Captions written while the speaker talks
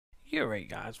You're right,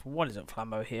 guys. What is up,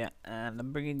 Flammo here, and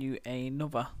I'm bringing you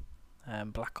another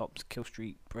Black Ops kill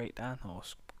streak breakdown or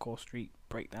score streak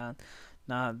breakdown.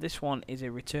 Now, this one is a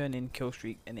returning kill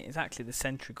streak, and it is actually the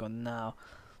Sentry gun. Now,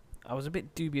 I was a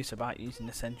bit dubious about using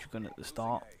the Sentry gun at the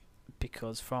start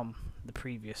because from the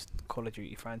previous Call of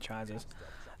Duty franchises,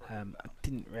 I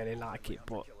didn't really like it,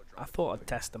 but I thought I'd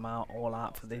test them out all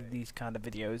out for these kind of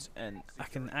videos, and I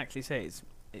can actually say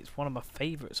it's one of my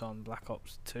favourites on Black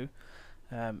Ops 2.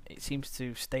 It seems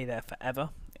to stay there forever.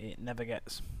 It never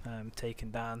gets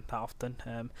taken down that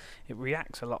often. It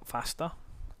reacts a lot faster,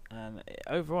 and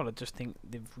overall I just think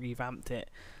they've revamped it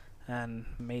and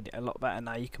made it a lot better.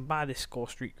 Now you can buy this score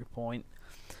streak point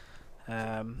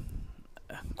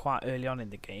quite early on in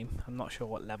the game. I'm not sure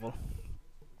what level,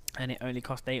 and it only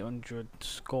costs 800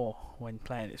 score when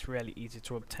playing. It's really easy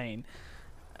to obtain.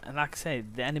 And like I say,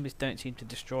 the enemies don't seem to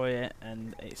destroy it,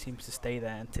 and it seems to stay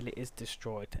there until it is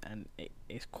destroyed, and it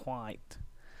is quite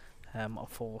a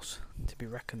force to be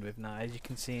reckoned with. Now, as you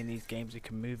can see in these games, you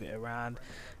can move it around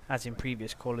as in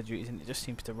previous Call of Duties, and it just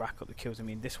seems to rack up the kills. I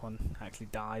mean, this one actually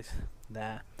dies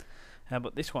there,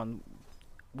 but this one,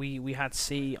 we had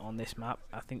C on this map.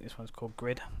 I think this one's called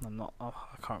Grid. I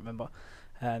can't remember.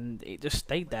 And it just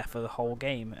stayed there for the whole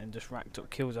game and just racked up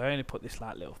kills. I only put this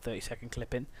like little 30-second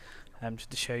clip in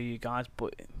just to show you guys,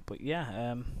 but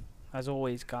yeah, as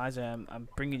always, guys, I'm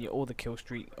bringing you all the kill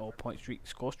streak or point streak,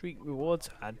 score streak rewards.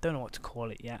 I don't know what to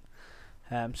call it yet,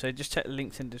 so just check the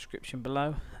links in the description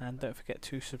below, and don't forget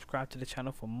to subscribe to the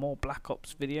channel for more Black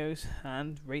Ops videos,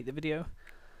 and rate the video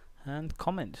and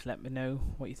comment. Let me know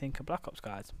what you think of Black Ops,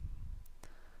 guys.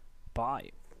 Bye.